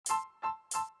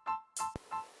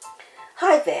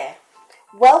Hi there,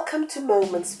 welcome to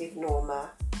Moments with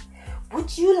Norma.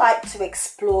 Would you like to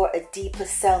explore a deeper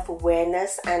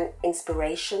self-awareness and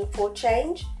inspiration for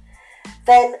change?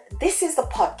 Then this is the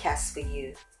podcast for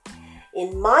you.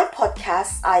 In my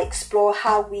podcast, I explore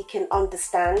how we can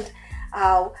understand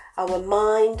how our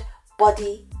mind,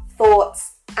 body,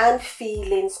 thoughts and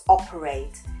feelings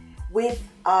operate with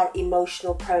our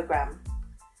emotional program.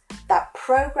 That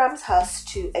programs us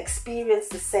to experience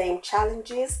the same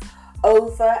challenges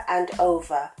over and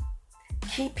over,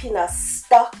 keeping us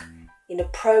stuck in a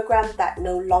program that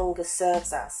no longer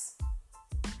serves us.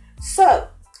 So,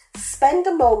 spend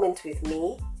a moment with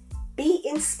me, be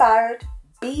inspired,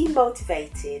 be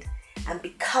motivated, and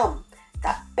become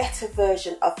that better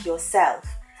version of yourself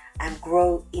and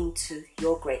grow into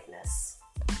your greatness.